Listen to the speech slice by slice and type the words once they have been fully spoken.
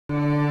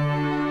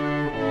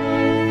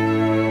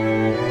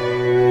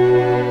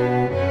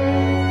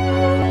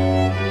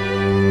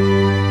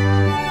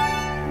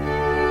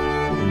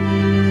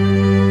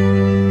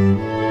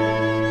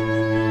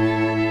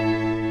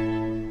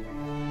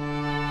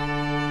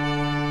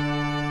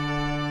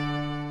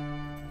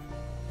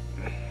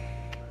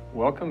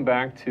Welcome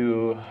back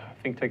to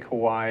ThinkTech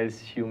Hawaii's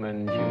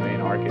Humane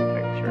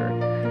Architecture.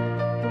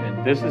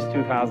 And this is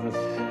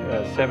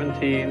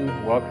 2017.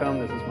 Welcome.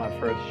 This is my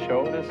first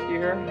show this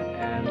year.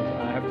 And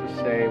I have to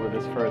say, with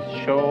this first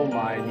show,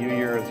 my New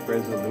Year's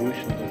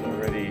resolution is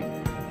already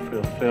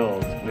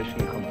fulfilled,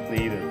 mission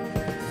completed.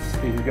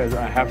 Because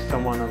I have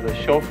someone on the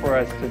show for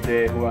us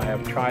today who I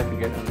have tried to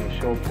get on the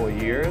show for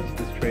years.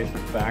 This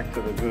traces back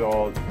to the good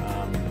old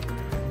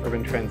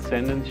Urban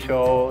Transcendence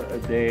show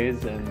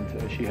days,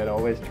 and she had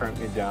always turned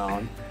me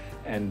down.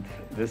 And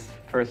this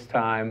first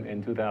time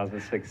in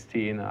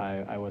 2016,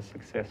 I was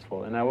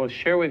successful. And I will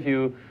share with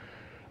you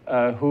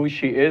who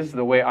she is,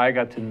 the way I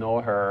got to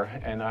know her.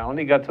 And I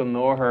only got to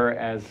know her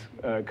as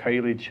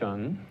Kaili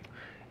Chun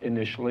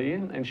initially.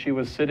 And she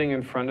was sitting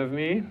in front of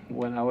me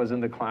when I was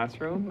in the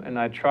classroom. And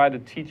I tried to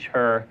teach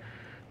her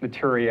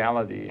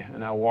materiality.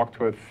 And I walked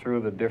her through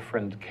the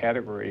different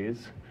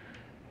categories.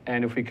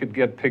 And if we could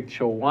get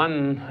picture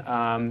one,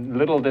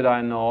 little did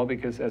I know,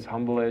 because as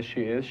humble as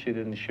she is, she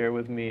didn't share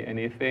with me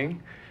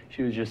anything.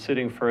 She was just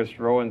sitting first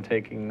row and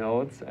taking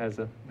notes, as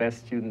a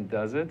best student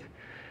does it.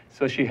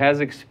 So she has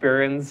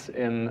experience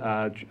in,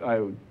 I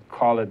would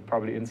call it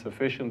probably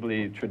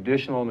insufficiently,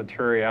 traditional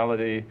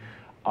materiality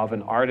of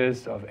an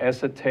artist, of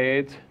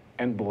acetate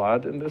and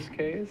blood in this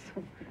case.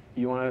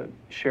 You want to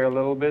share a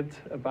little bit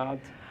about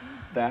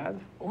that?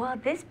 Well,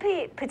 this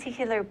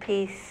particular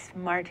piece,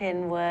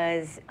 Martin,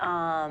 was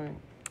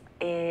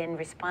in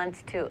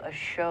response to a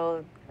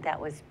show that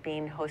was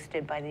being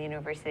hosted by the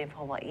University of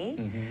Hawaii.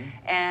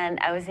 And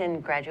I was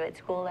in graduate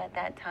school at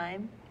that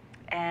time.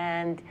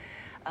 And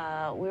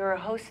we were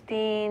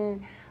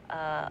hosting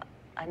a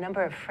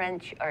number of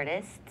French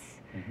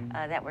artists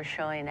that were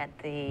showing at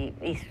the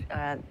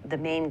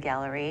main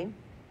gallery.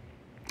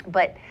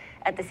 But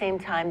at the same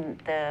time,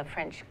 the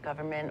French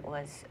government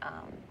was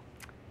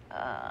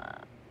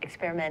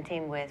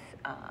experimenting with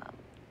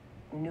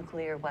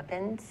nuclear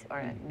weapons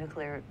or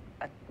nuclear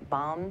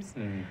bombs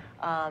in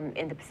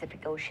the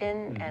Pacific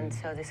Ocean. And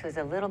so this was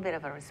a little bit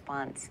of a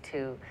response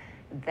to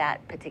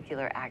that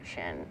particular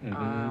action.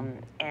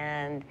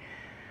 And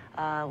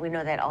we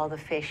know that all the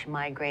fish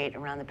migrate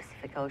around the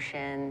Pacific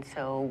Ocean.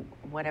 So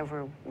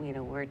whatever,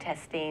 we're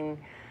testing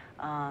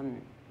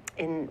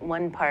in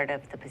one part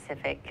of the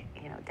Pacific,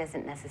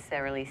 doesn't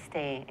necessarily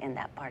stay in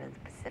that part of the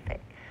Pacific.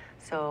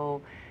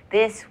 So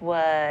this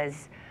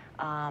was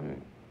a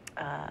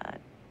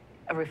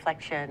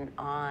reflection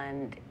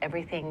on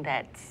everything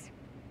that's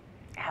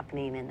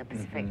happening in the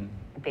Pacific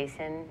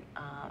Basin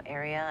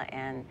area,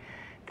 and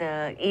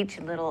each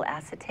little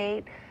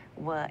acetate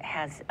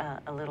has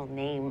a little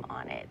name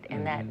on it,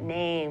 and that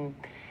name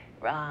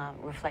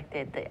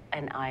reflected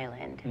an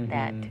island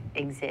that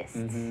exists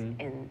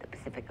in the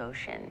Pacific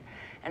Ocean.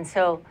 And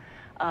so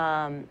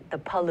the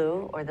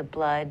palu, or the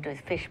blood, the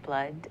fish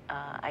blood,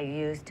 I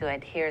used to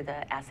adhere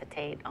the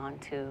acetate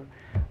onto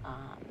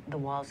the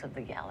walls of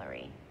the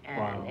gallery.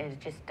 And it's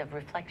just a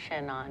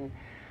reflection on,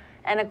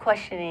 and a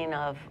questioning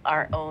of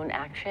our own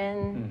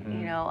action,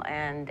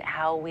 and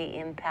how we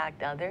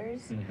impact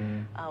others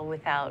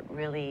without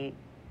really,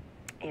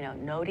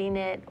 noting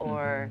it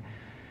or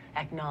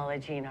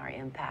acknowledging our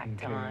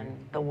impact on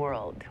the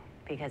world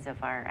because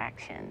of our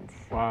actions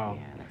in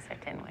a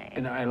certain way.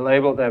 And I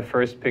labeled that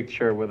first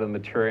picture with a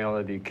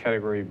materiality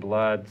category,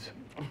 blood,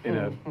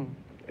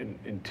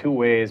 in two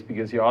ways,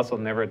 because you also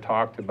never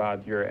talked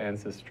about your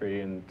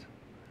ancestry and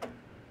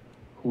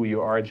who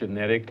you are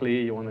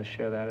genetically. You want to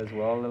share that as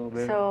well a little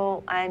bit?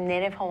 So I'm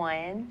Native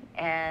Hawaiian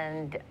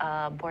and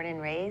born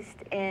and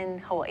raised in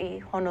Hawaii,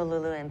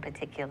 Honolulu in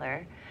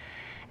particular,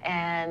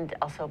 and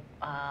also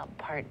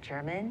part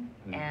German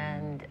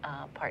and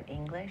part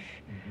English,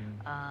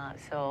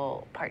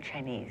 so part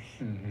Chinese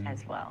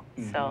as well.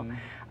 So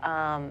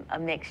a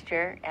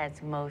mixture,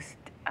 as most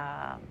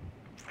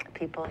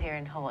people here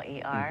in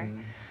Hawaii are,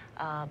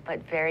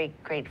 but very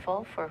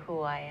grateful for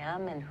who I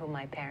am and who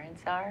my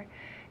parents are,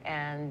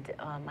 and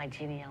my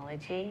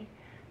genealogy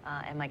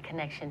and my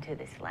connection to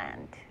this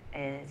land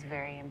is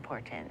very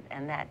important.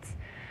 And that's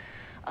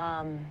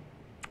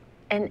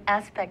an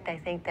aspect, I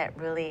think, that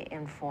really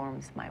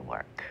informs my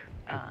work.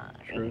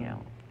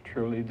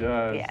 Truly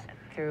does. Yeah,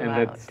 throughout.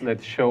 And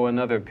let's show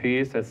another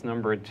piece. That's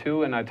number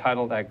 2, and I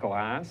titled that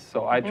Glass.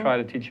 So I try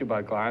to teach you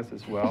about glass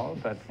as well,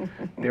 but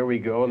there we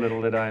go.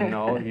 Little did I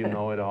know, you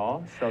know it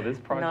all. So this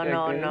project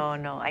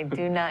No, I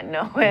do not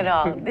know it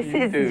all. These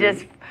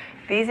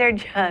are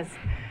just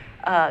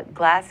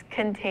glass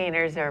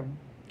containers or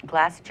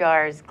glass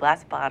jars,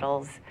 glass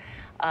bottles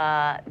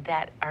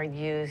that are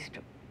used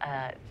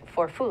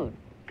for food.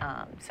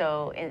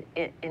 So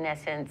in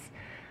essence,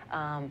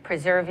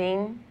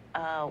 preserving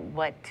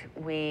what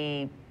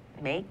we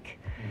make,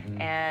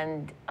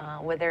 and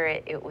whether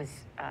it was,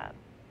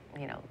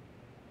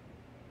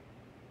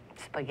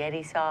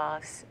 spaghetti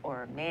sauce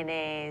or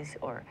mayonnaise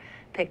or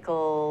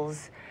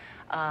pickles,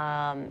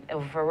 a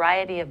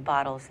variety of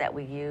bottles that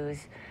we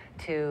use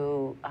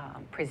to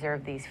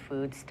preserve these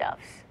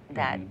foodstuffs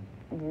that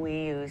we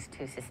use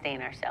to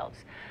sustain ourselves.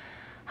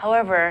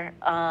 However,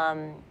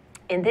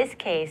 in this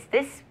case,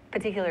 this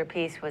particular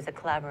piece was a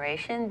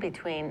collaboration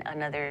between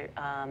another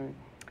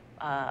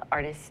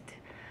artist,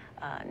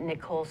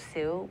 Nicole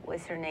Sue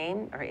was her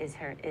name, or is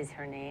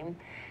her name,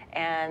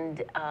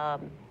 and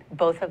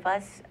both of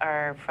us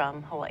are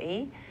from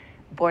Hawaii,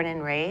 born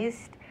and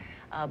raised,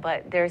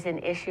 but there's an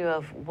issue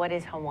of what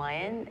is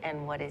Hawaiian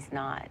and what is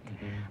not.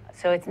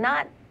 So it's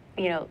not,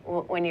 you know,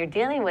 when you're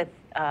dealing with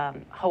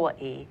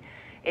Hawaii,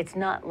 it's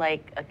not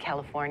like a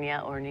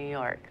California or New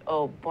York.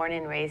 Oh, born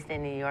and raised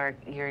in New York,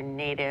 you're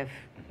native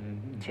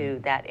to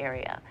that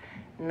area.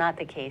 Not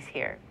the case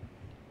here.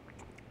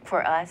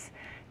 For us,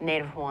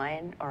 Native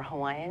Hawaiian or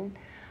Hawaiian,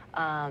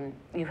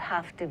 you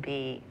have to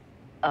be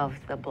of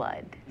the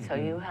blood. So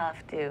you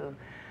have to,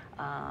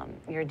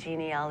 your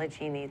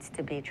genealogy needs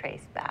to be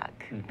traced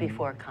back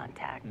before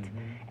contact.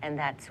 And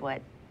that's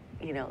what,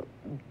 you know,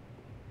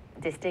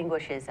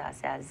 distinguishes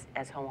us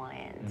as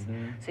Hawaiians.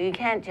 So you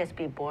can't just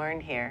be born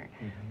here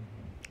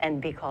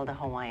and be called a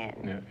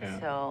Hawaiian.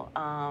 So,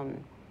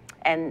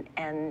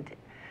 and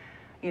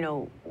you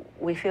know,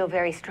 we feel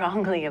very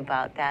strongly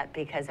about that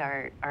because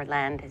our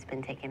land has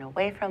been taken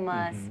away from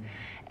us,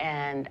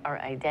 and our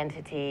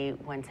identity,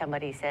 when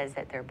somebody says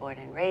that they're born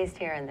and raised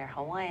here and they're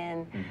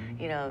Hawaiian,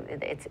 you know,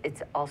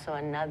 it's also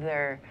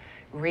another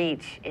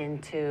reach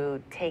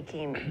into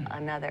taking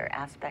another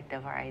aspect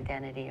of our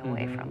identity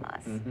away from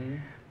us.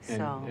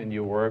 So, and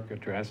your work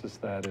addresses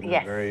that in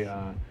a very,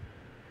 I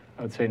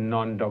would say,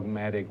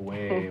 non-dogmatic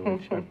way,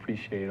 which I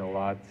appreciate a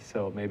lot.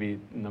 So maybe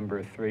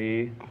number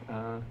 3,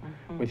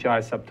 which I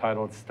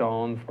subtitled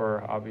Stone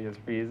for obvious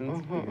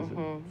reasons, because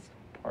it's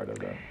part of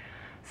that.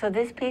 So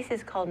this piece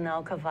is called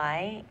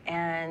Naukavai,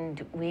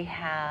 and we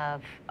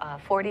have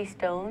 40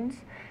 stones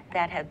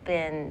that have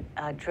been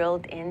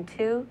drilled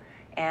into,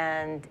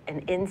 and an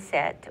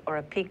inset or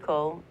a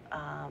piko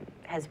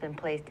has been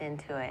placed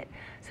into it.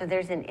 So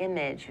there's an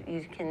image.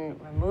 You can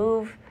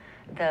remove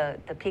the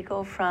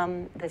piko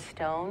from the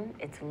stone.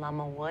 It's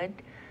lama wood.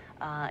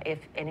 If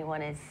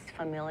anyone is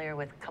familiar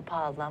with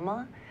Kapaa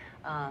Lama,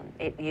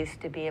 it used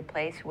to be a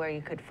place where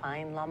you could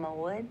find lama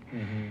wood.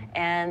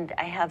 And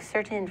I have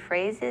certain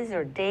phrases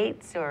or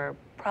dates or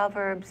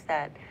proverbs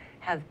that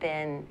have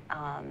been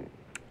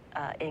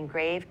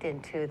engraved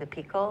into the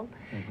piko,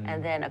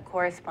 and then a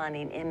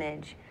corresponding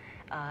image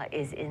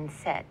is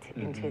inset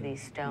into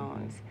these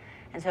stones.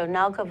 And so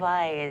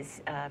Naukavai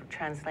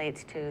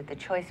translates to the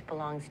choice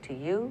belongs to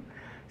you.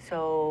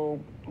 So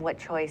what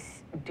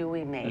choice do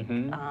we make?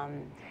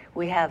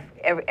 We have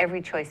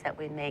every choice that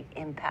we make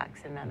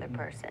impacts another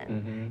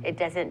person. It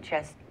doesn't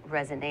just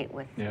resonate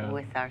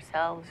with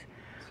ourselves.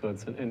 So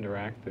it's an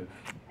interactive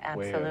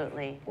way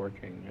of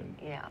working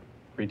and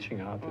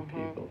reaching out to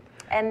people.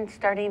 And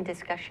starting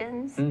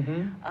discussions,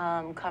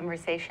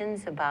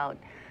 conversations about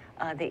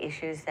the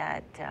issues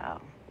that,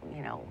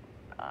 you know,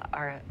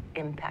 are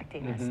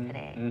impacting us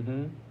today.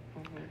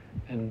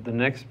 And the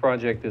next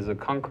project is a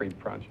concrete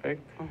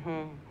project.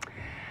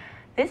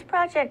 This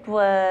project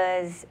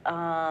was,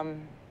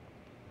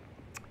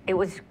 it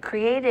was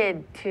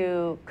created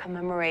to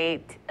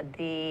commemorate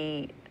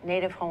the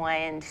Native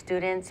Hawaiian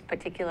students,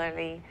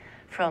 particularly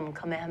from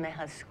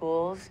Kamehameha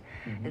schools,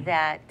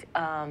 that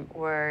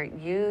were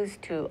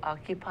used to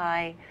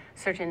occupy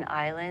certain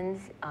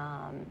islands,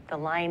 the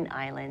Line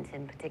Islands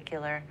in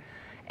particular.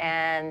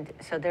 And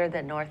so they're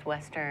the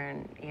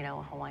northwestern, you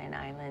know, Hawaiian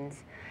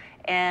Islands.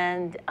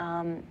 And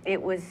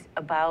it was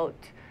about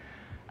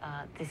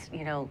this,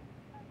 you know,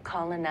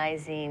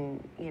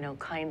 colonizing, you know,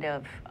 kind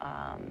of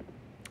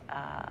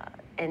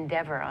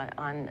endeavor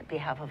on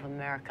behalf of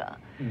America,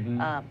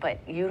 but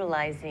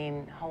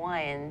utilizing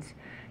Hawaiians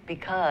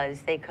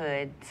because they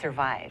could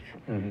survive.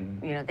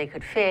 You know, they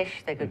could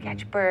fish, they could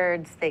catch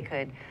birds, they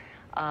could,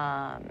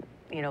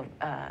 you know,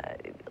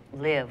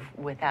 live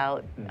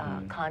without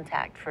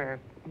contact for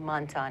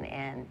months on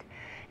end.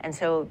 And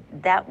so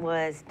that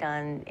was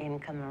done in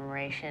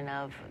commemoration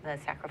of the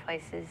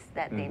sacrifices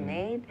that they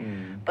made,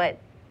 but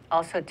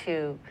also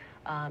to,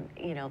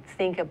 you know,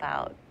 think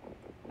about,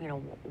 you know,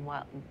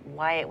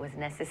 why it was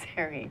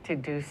necessary to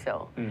do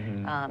so.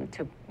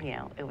 To, you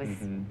know, it was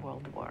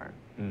World War.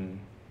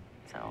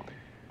 So.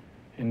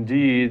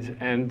 Indeed,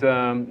 and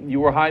you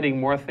were hiding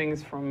more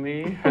things from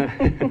me.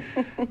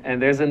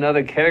 And there's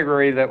another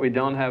category that we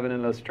don't have an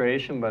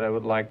illustration, but I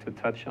would like to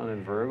touch on it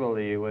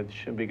verbally,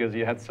 which, because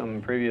you had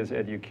some previous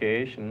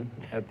education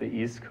at the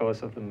east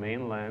coast of the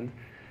mainland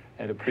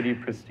at a pretty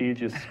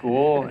prestigious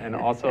school, and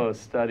also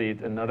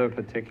studied another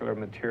particular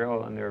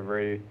material under a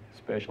very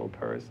special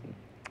person.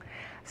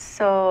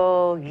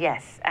 So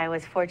yes, I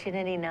was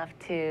fortunate enough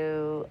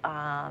to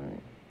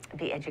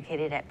be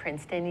educated at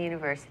Princeton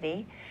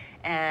University,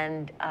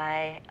 and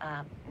I,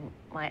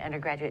 my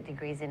undergraduate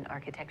degrees in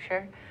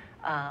architecture.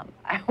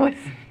 I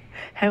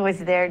was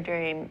there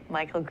during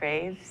Michael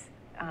Graves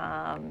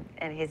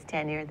and his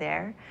tenure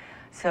there.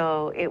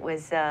 So it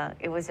was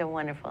a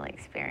wonderful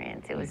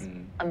experience. It was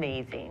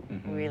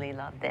amazing. Really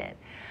loved it.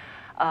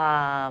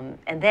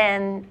 And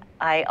then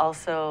I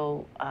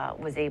also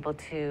was able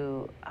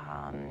to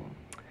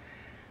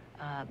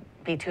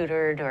be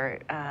tutored, or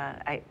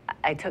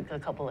I took a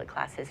couple of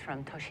classes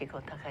from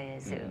Toshiko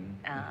Takayasu,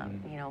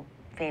 you know,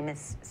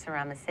 famous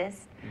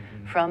ceramicist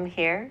from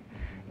here,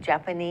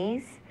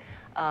 Japanese,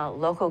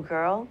 local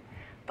girl,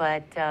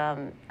 but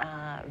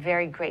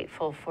very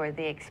grateful for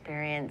the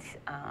experience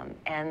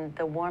and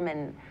the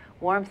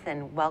warmth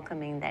and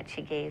welcoming that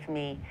she gave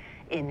me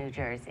in New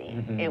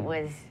Jersey. It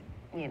was,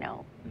 you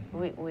know,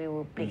 we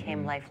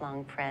became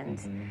lifelong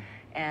friends,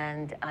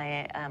 and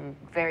I am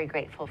very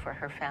grateful for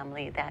her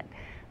family that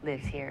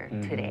lives here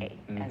today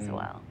as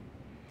well.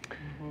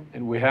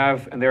 And we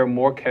have, and there are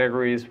more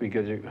categories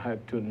because you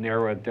had to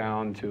narrow it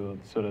down to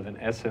sort of an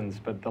essence,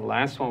 but the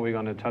last one we're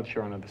going to touch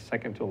on, or the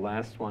second to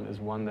last one, is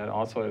one that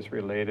also is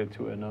related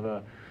to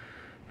another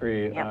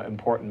very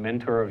important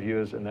mentor of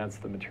yours, and that's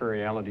the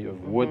materiality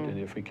of wood, and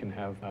if we can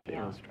have that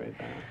illustrate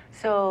that.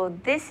 So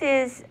this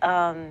is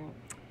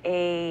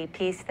a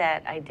piece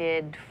that I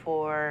did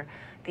for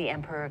the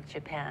Emperor of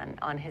Japan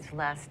on his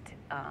last,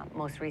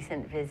 most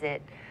recent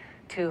visit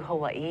to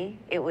Hawaii.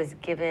 It was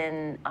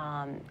given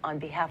on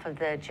behalf of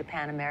the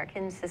Japan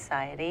American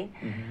Society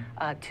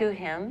to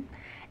him,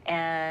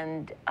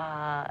 and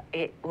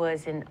it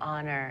was an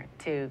honor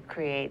to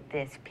create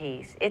this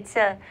piece. It's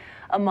a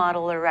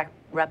model or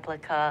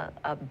replica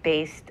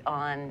based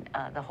on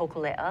the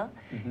hokulea,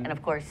 and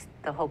of course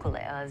the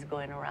hokulea is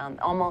going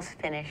around, almost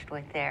finished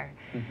with their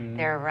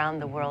around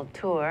the world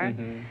tour.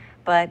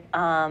 But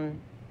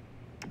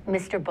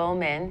Mr.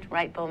 Bowman,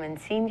 Wright Bowman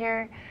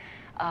Sr.,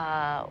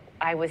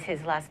 I was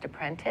his last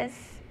apprentice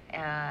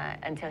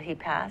until he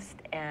passed,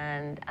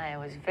 and I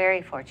was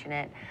very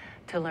fortunate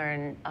to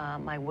learn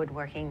my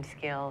woodworking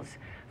skills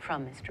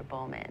from Mr.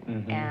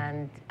 Bowman,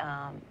 and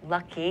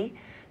lucky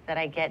that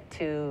I get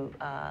to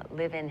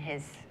live in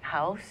his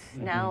house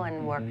now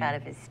and work out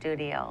of his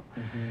studio.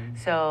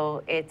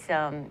 So it's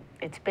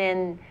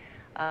been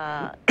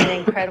an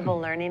incredible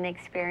learning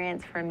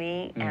experience for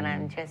me, and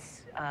I'm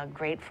just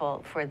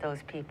grateful for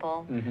those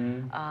people,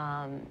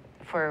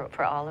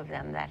 for all of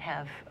them that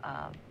have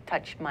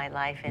touched my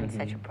life in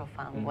such a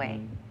profound way.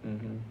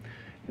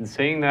 In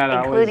saying that,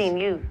 including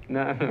you.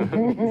 No,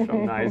 so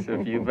nice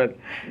of you. But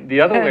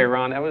the other way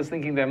around, I was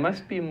thinking there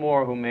must be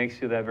more who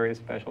makes you that very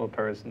special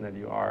person that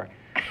you are.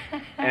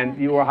 And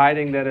you were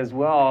hiding that as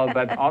well,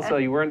 but also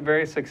you weren't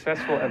very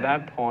successful at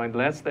that point,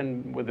 less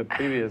than with the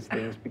previous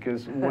things,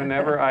 because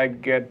whenever I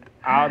get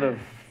out of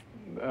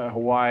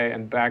Hawaii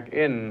and back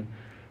in,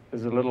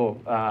 there's a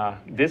little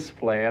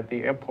display at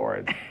the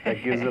airport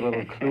that gives a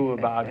little clue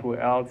about who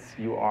else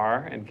you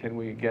are, and can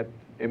we get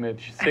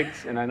image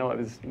 6, and I know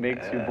this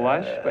makes you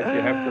blush, but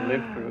you have to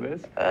live through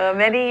this.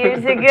 Many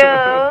years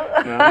ago.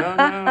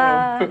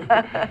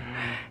 No.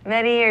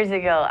 Many years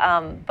ago.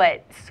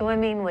 But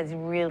swimming was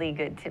really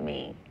good to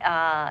me.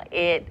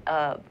 It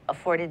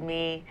afforded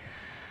me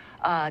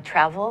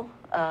travel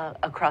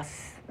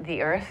across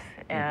the earth,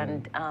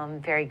 and I'm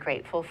very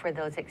grateful for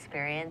those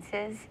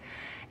experiences,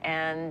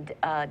 and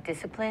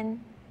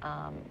discipline,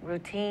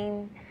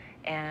 routine,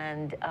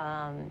 and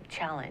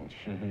challenge.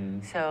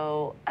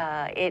 So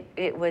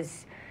it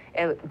was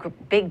a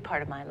big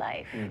part of my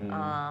life.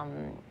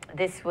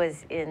 This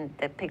was in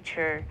the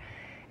picture,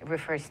 it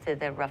refers to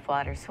the rough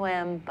water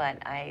swim, but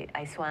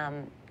I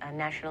swam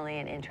nationally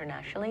and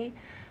internationally.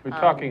 We're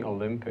talking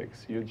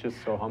Olympics. You're just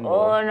so humble.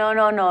 Oh,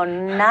 no,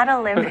 not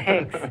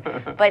Olympics,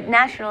 but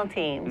national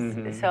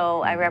teams.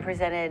 So I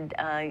represented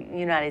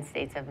United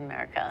States of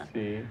America.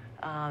 See,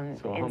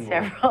 so in humble.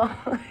 several.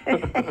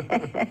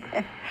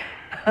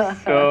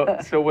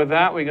 So with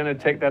that, we're going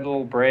to take that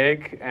little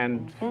break,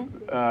 and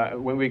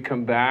when we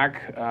come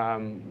back,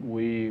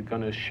 we're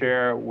going to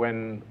share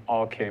when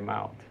all came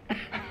out.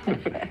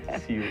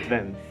 See you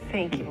then.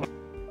 Thank you.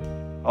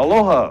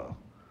 Aloha.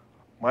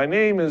 My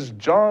name is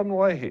John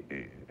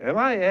Waihe'e, and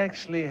I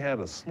actually had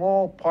a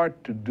small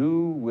part to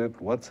do with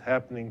what's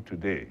happening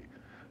today.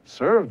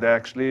 Served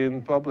actually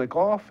in public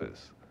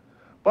office.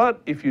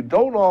 But if you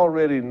don't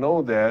already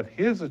know that,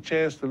 here's a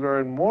chance to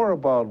learn more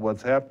about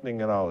what's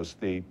happening in our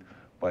state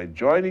by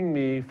joining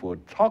me for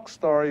Talk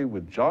Story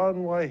with John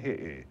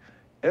Waihe'e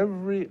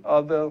every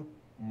other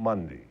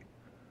Monday.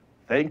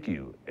 Thank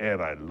you,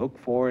 and I look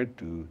forward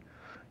to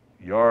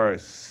your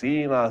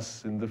seeing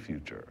us in the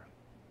future.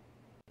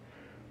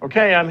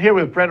 Okay, I'm here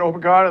with Brett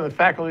Obergard on the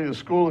faculty of the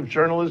School of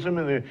Journalism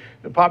in the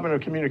Department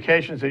of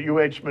Communications at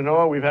UH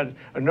Manoa. We've had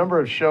a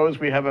number of shows.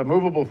 We have a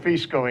movable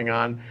feast going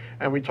on,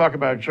 and we talk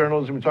about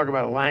journalism, we talk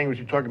about language,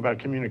 we talk about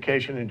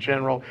communication in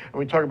general, and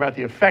we talk about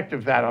the effect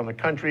of that on the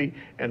country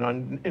and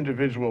on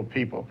individual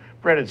people.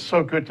 Brett, it's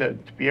so good to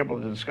be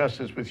able to discuss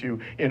this with you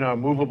in our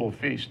movable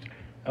feast.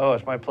 Oh,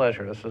 it's my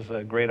pleasure. This is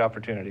a great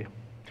opportunity.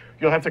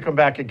 You'll have to come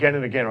back again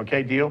and again,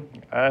 okay? Deal?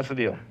 That's the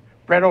deal.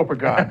 Brett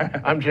Obergard.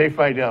 I'm Jay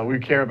Fidel. We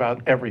care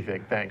about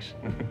everything. Thanks.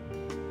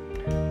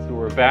 So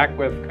we're back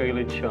with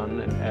Kaili Chun,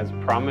 and as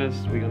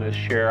promised, we're going to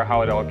share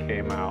how it all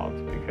came out.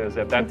 Because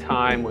at that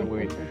time,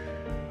 when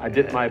I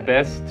did my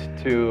best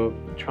to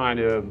try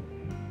to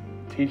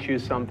teach you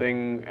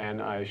something,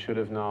 and I should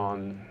have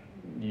known,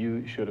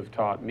 you should have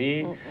taught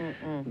me.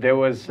 There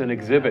was an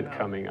exhibit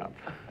coming up.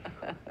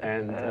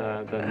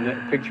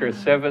 And picture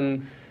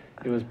 7,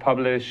 it was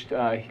published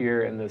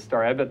here in the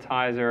Star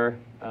Advertiser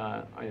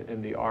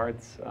in the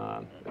arts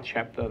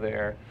chapter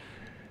there.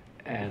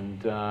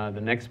 And the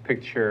next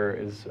picture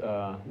is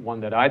one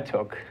that I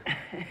took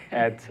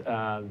at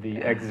the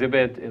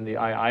exhibit in the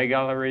II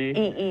Gallery.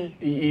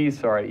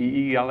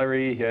 EE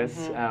Gallery,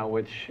 yes,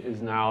 which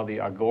is now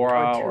the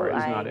Agora, or is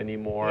not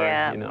anymore.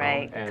 Yeah, you know,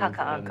 right, and,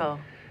 Kaka'ako.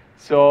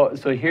 So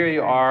here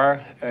you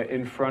are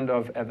in front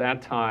of, at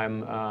that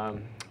time,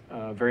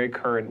 very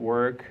current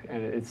work,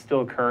 and it's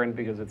still current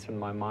because it's in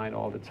my mind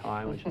all the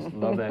time. I just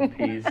love that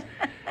piece.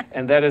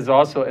 And that is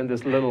also in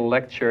this little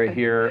lecture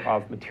here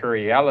of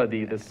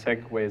materiality. This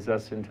segues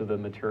us into the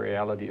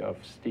materiality of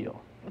steel.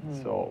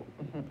 So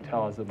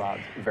tell us about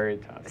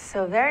Veritas.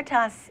 So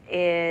Veritas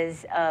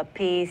is a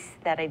piece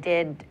that I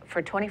did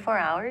for 24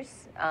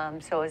 hours.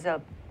 So it was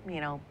a,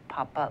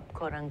 pop-up,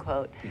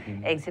 quote-unquote,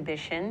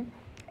 exhibition.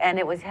 And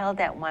it was held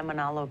at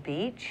Waimanalo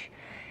Beach.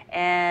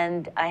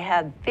 And I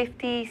had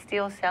 50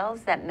 steel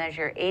cells that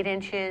measure 8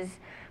 inches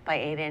by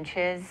 8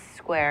 inches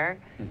square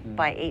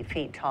by 8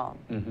 feet tall.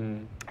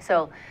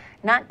 So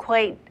not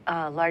quite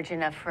large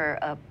enough for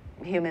a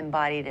human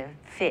body to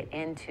fit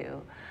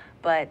into,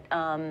 but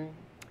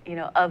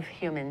of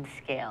human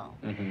scale.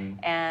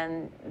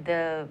 And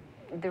the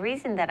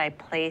reason that I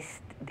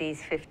placed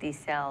these 50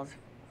 cells,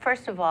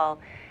 first of all,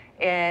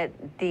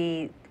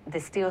 the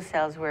steel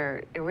cells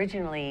were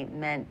originally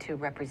meant to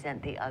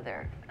represent the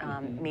other,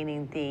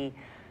 meaning the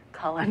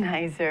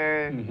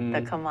colonizer,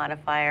 the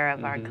commodifier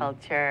of our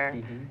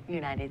culture,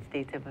 United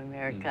States of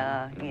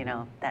America,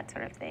 that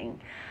sort of thing.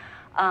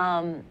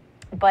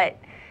 But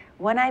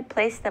when I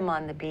placed them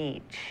on the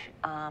beach,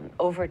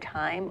 over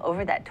time,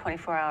 over that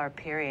 24-hour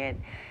period,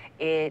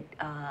 it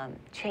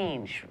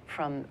changed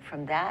from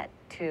that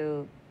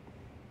to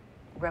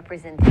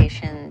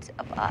representations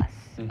of us,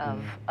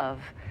 of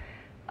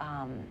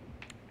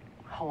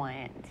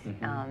Hawaiians.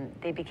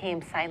 They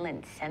became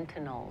silent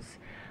sentinels,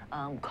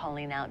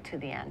 calling out to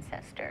the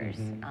ancestors,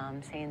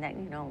 saying that,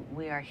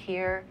 we are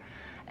here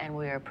and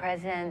we are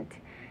present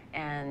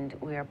and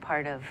we are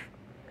part of,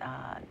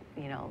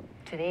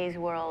 today's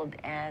world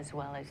as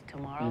well as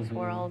tomorrow's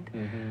world,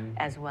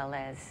 as well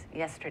as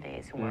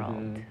yesterday's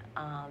world.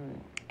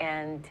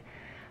 And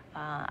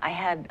I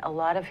had a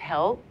lot of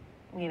help,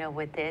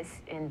 with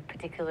this. In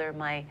particular,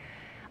 my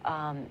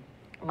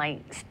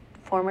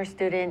former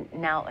student,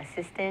 now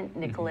assistant,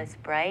 Nicholas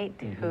Bright,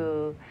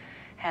 who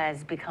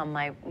has become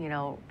my,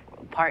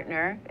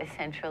 partner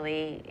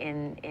essentially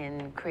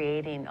in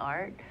creating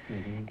art.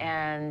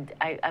 And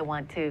I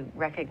want to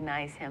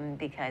recognize him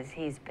because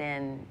he's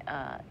been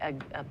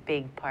a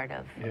big part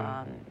of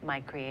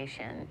my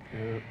creation.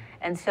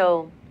 And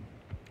so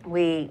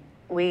we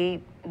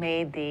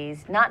made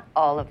these, not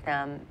all of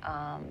them,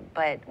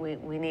 but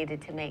we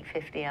needed to make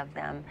 50 of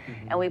them.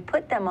 And we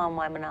put them on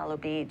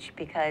Waimanalo Beach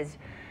because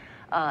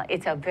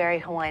it's a very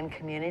Hawaiian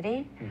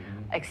community,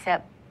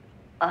 except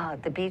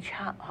the beach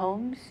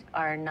homes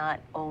are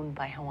not owned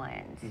by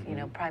Hawaiians.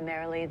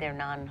 Primarily they're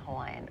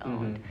non-Hawaiian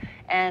owned.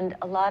 And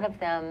a lot of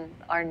them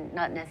are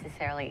not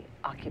necessarily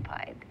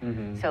occupied.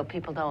 So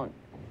people don't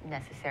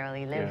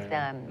necessarily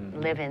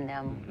live in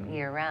them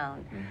year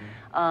round.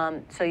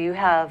 So you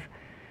have,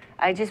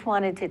 I just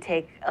wanted to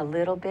take a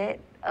little bit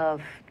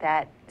of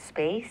that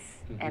space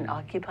and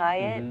occupy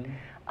it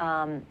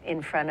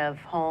in front of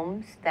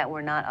homes that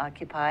were not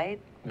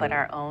occupied but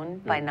are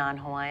owned by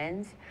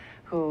non-Hawaiians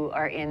who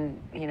are in,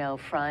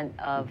 front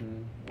of,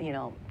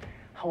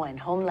 Hawaiian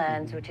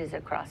homelands, which is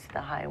across the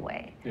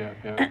highway.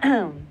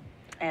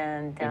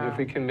 And if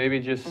we can maybe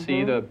just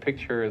see the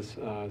pictures,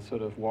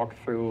 sort of walk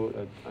through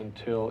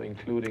until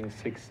including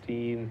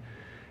 16.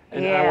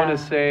 And I want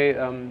to say,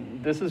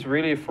 this is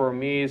really for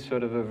me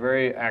sort of a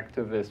very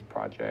activist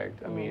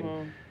project. I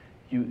mean,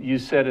 you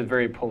said it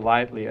very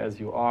politely as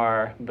you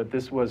are, but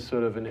this was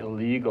sort of an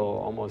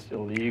almost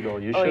illegal.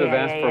 You should have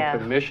asked for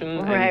permission,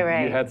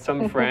 and you had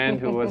some friend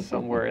who was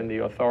somewhere in the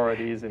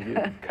authorities, and you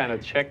kind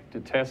of checked to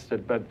test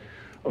it, but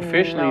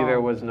officially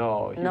there was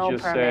no. You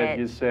just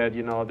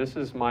said, this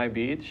is my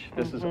beach,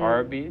 this is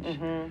our beach,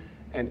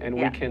 and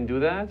we can do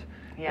that.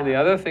 And the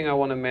other thing I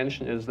want to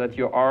mention is that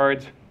your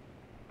art,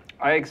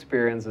 I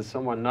experience as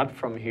someone not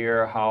from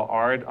here, how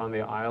art on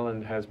the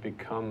island has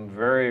become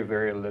very,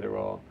 very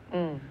literal.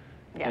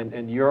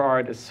 And your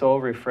art is so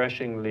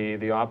refreshingly,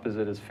 the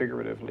opposite is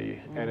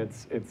figuratively, and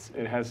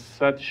it has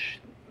such,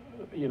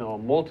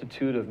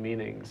 multitude of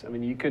meanings. I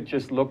mean, you could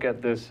just look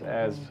at this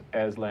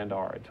as land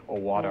art or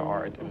water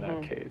art in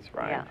that case,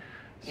 right?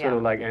 Sort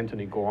of like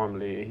Anthony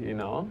Gormley, in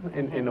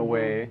a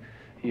way.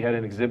 He had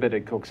an exhibit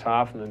at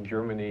Cuxhaven in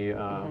Germany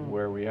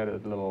where we had a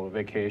little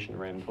vacation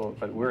rental,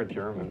 but we're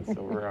Germans,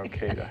 so we're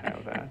okay to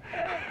have that.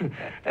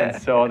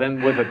 And so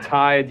then with the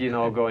tide,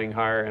 going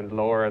higher and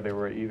lower, they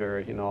were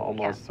either,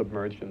 almost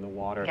submerged in the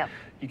water.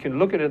 You can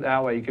look at it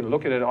that way. You can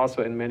look at it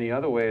also in many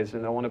other ways.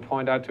 And I want to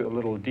point out to a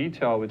little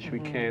detail which we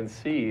can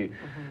see.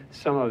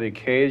 Some of the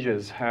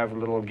cages have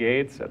little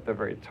gates at the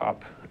very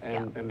top,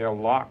 and they're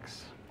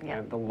locks.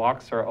 And the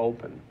locks are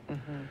open.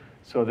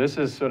 So this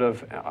is sort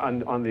of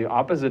on the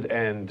opposite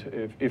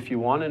end. If you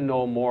want to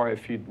know more,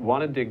 if you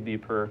want to dig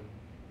deeper,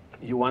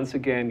 you once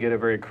again get a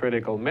very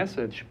critical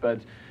message, but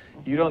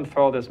you don't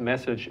throw this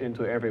message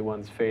into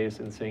everyone's face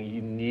and saying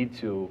you need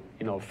to,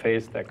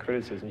 face that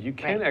criticism. You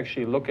can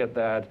actually look at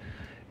that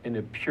in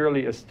a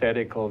purely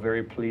aesthetical,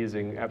 very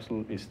pleasing,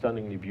 absolutely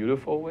stunningly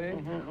beautiful way,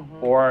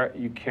 or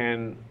you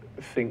can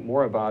think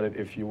more about it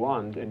if you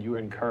want, and you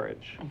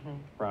encourage,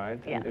 right?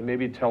 Yeah. And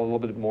maybe tell a little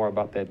bit more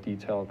about that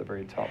detail at the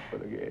very top of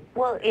the gate.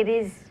 Well, it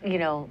is,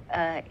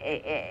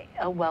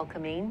 a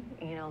welcoming.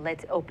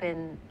 Let's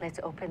open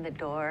the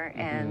door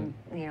and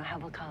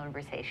have a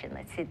conversation.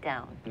 Let's sit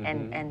down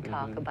and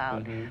talk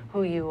about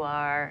who you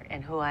are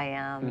and who I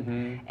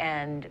am,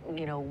 and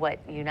what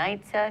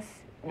unites us,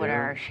 what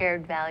are our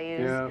shared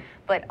values,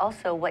 but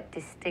also what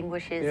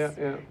distinguishes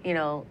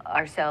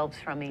ourselves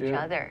from each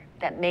other.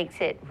 That makes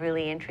it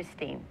really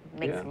interesting,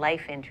 makes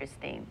life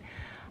interesting.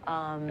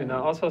 And I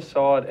also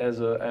saw it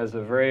as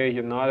a very,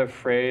 you're not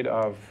afraid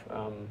of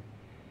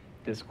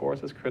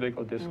discourses,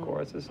 critical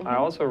discourses. I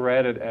also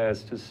read it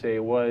as to say,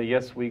 well,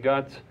 yes, we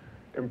got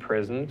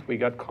imprisoned, we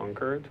got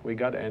conquered, we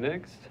got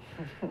annexed,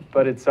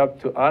 but it's up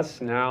to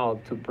us now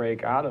to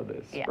break out of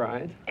this,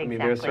 right? I mean,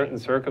 there are certain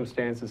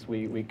circumstances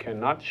we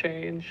cannot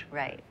change,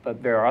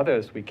 but there are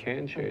others we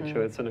can change.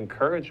 So it's an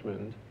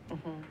encouragement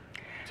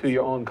to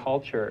your own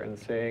culture and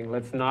saying,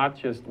 let's not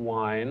just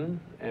whine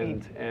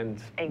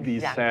and be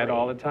sad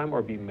all the time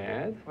or be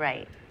mad.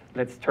 Right.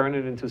 Let's turn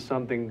it into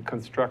something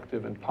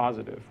constructive and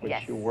positive, which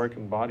your work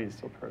embodies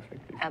so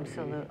perfectly.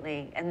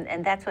 Absolutely.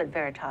 And that's what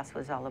Veritas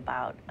was all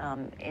about,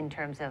 in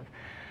terms of,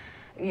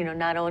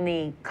 not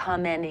only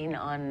commenting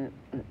on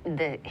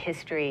the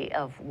history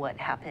of what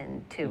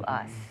happened to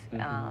us,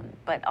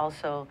 but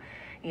also,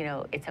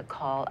 it's a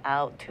call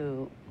out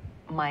to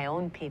my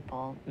own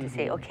people to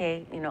say,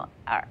 okay,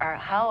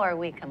 how are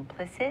we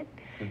complicit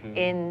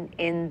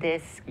in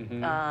this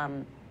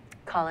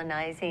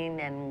colonizing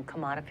and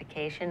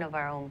commodification of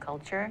our own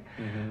culture,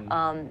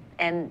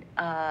 and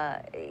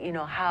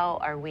how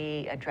are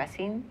we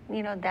addressing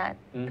that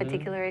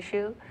particular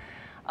issue?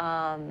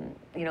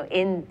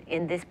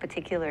 In this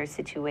particular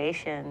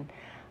situation,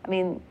 I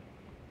mean,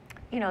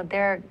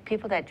 there are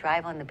people that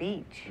drive on the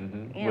beach.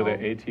 With their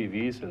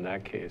ATVs in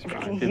that case,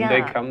 right? Didn't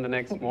they come the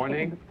next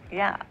morning?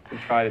 To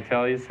try to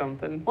tell you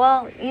something?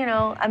 Well,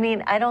 I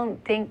mean, I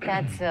don't think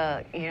that's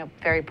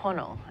very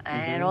pono.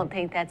 I don't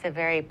think that's a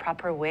very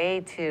proper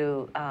way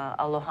to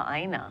aloha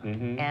aina.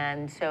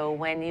 And so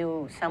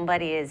when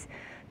somebody is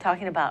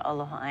talking about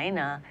aloha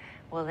aina,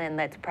 well, then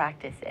let's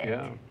practice it.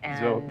 Yeah. And,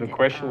 so the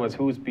question was,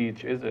 whose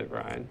beach is it,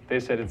 right? They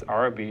said it's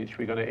our beach.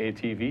 We're going to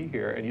ATV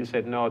here, and you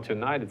said no.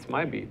 Tonight it's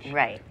my beach.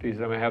 Right. Because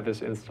I'm going to have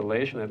this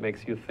installation that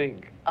makes you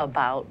think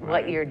about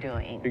what you're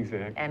doing.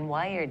 Exactly. And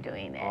why you're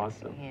doing it.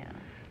 Awesome. Yeah.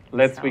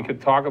 We could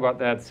talk about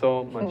that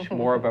so much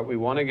more, but we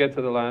want to get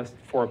to the last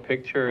 4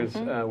 pictures,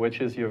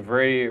 which is your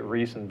very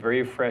recent,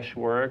 very fresh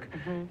work.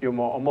 You're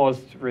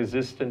almost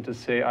resistant to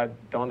say, I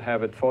don't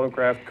have it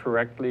photographed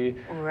correctly.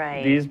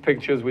 Right. These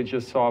pictures we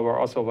just saw were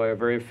also by a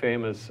very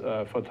famous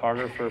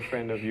photographer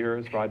friend of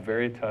yours, Rod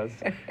Veritas.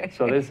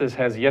 So this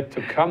has yet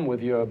to come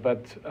with you,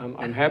 but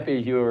I'm happy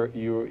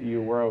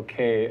you were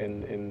okay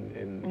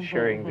in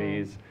sharing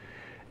these.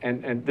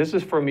 And this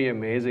is for me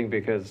amazing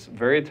because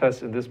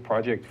Veritas in this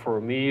project for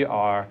me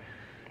are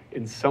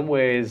in some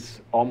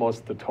ways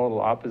almost the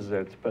total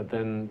opposite, but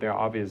then they're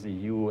obviously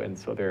you, and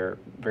so they're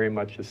very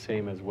much the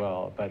same as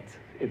well. But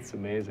it's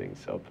amazing,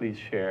 so please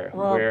share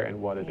where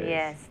and what it is.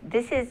 Yes,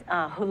 this is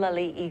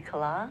Hulali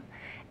Ikala,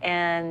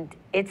 and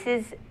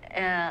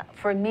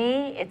for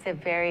me, it's a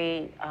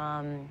very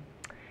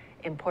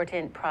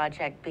important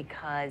project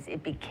because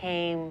it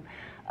became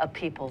a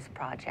people's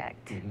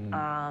project.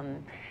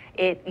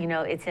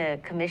 It's a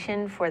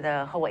commission for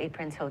the Hawaii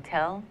Prince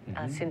Hotel,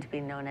 soon to be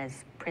known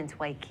as Prince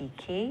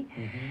Waikiki,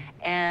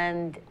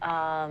 and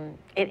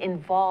it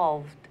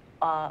involved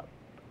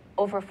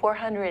over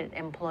 400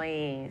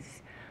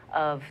 employees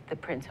of the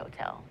Prince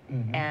Hotel.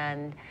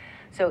 And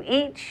so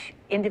each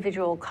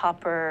individual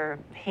copper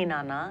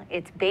hinana,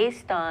 it's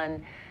based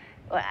on,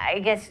 I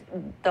guess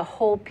the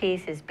whole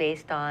piece is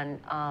based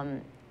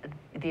on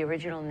the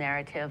original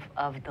narrative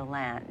of the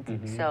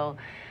land. So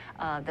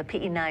the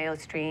Pi'inaio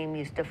stream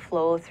used to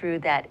flow through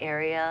that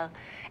area,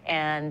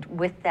 and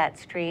with that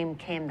stream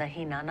came the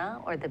hinana,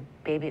 or the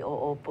baby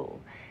o'opu.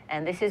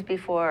 And this is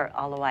before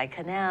Alawai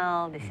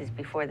Canal, this is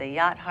before the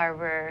yacht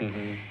harbor.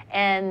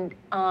 And,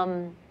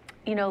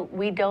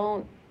 we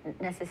don't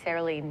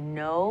necessarily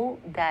know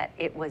that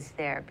it was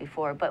there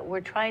before, but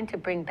we're trying to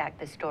bring back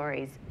the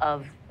stories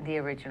of the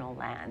original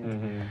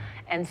land.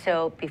 And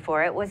so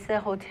before it was the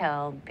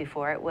hotel,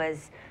 before it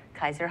was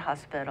Kaiser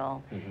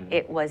Hospital,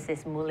 it was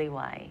this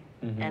muliwai.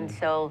 And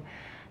so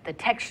the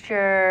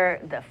texture,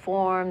 the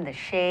form, the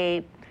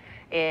shape,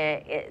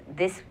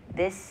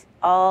 this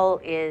all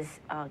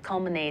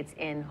culminates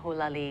in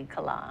hulali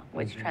kala,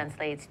 which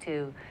translates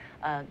to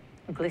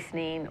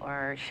glistening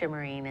or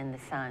shimmering in the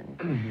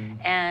sun.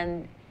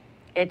 And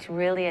it's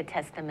really a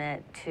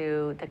testament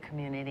to the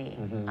community.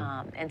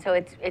 And so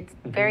it's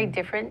very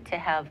different to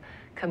have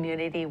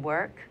community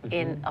work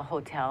in a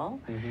hotel.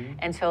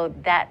 And so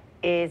that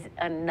is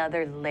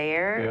another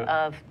layer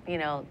of, you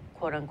know,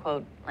 quote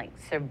unquote, like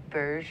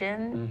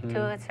subversion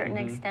to a certain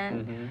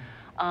extent.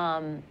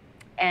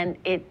 And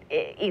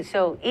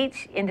so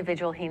each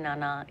individual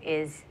hinana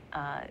is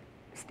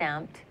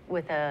stamped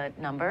with a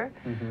number.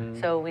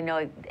 So we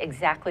know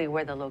exactly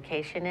where the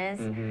location is.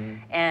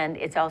 And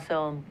it's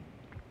also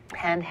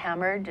hand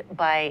hammered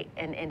by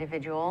an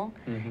individual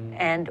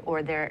and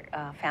or their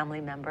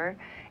family member.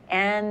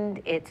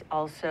 And it's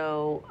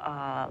also,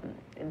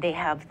 they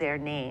have their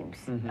names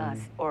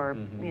or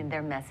you know,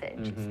 their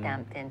message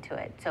stamped into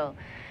it. So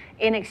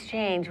in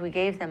exchange, we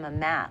gave them a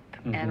map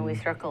and we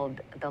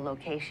circled the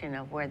location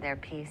of where their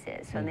piece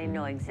is. So they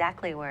know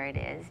exactly where it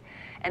is.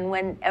 And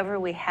whenever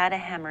we had a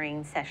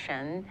hammering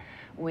session,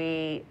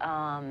 we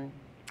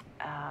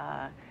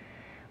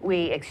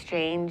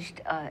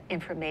exchanged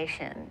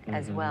information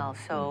as well.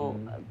 So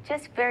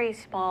just very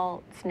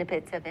small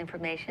snippets of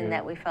information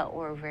that we felt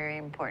were very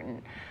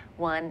important.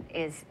 One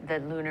is the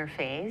lunar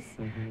phase.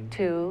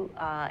 Two,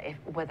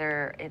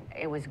 whether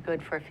it was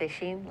good for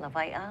fishing,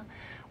 lavaia,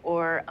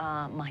 or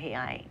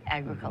mahi'ai,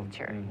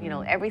 agriculture. You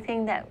know,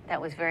 everything that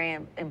was very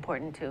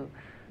important to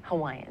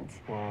Hawaiians.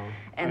 Wow.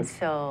 And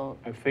so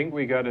I think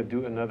we got to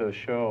do another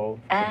show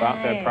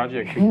about that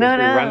project because no,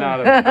 we run out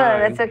of time.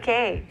 That's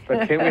okay.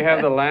 But can we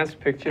have the last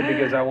picture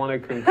because I want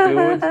to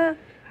conclude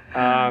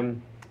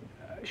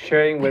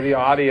sharing with the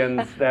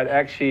audience that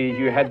actually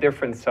you had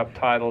different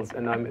subtitles,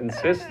 and I'm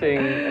insisting,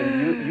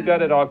 and you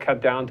got it all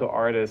cut down to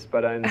artist,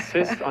 but I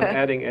insist on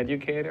adding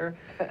educator,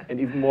 and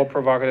even more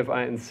provocative,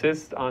 I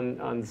insist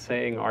on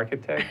saying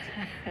architect.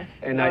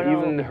 And I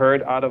even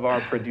heard out of our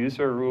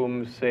producer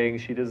room saying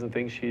she doesn't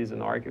think she's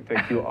an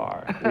architect. You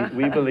are.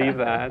 We believe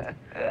that.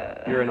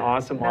 You're an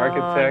awesome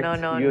architect.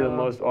 You're the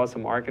most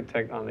awesome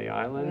architect on the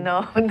island.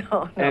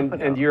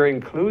 And you're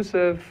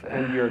inclusive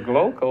and you're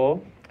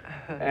local.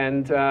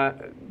 And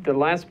the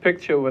last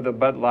picture with the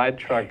Bud Light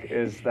truck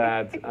is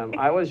that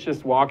I was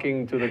just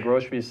walking to the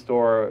grocery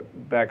store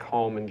back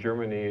home in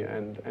Germany,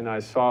 and I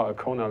saw a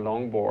Kona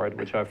longboard,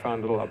 which I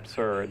found a little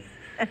absurd.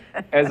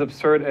 As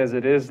absurd as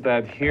it is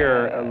that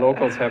here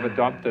locals have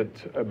adopted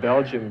a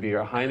Belgian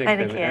beer,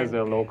 Heineken, as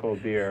their local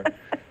beer.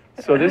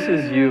 So this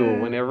is you.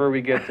 Whenever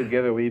we get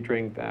together, we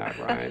drink that,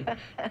 right?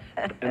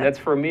 And that's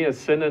for me a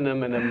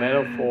synonym and a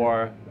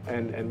metaphor,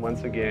 and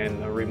once again,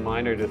 a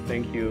reminder to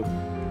thank you,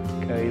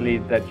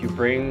 Kaili, that you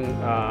bring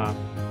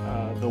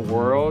the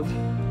world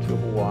to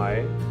Hawaii,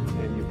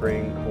 and you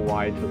bring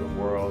Hawaii to the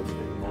world in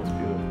the most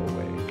beautiful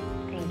way.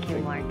 Thank you,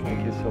 Martin.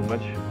 Thank you so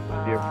much,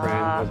 my dear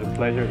friend. It was a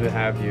pleasure to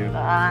have you.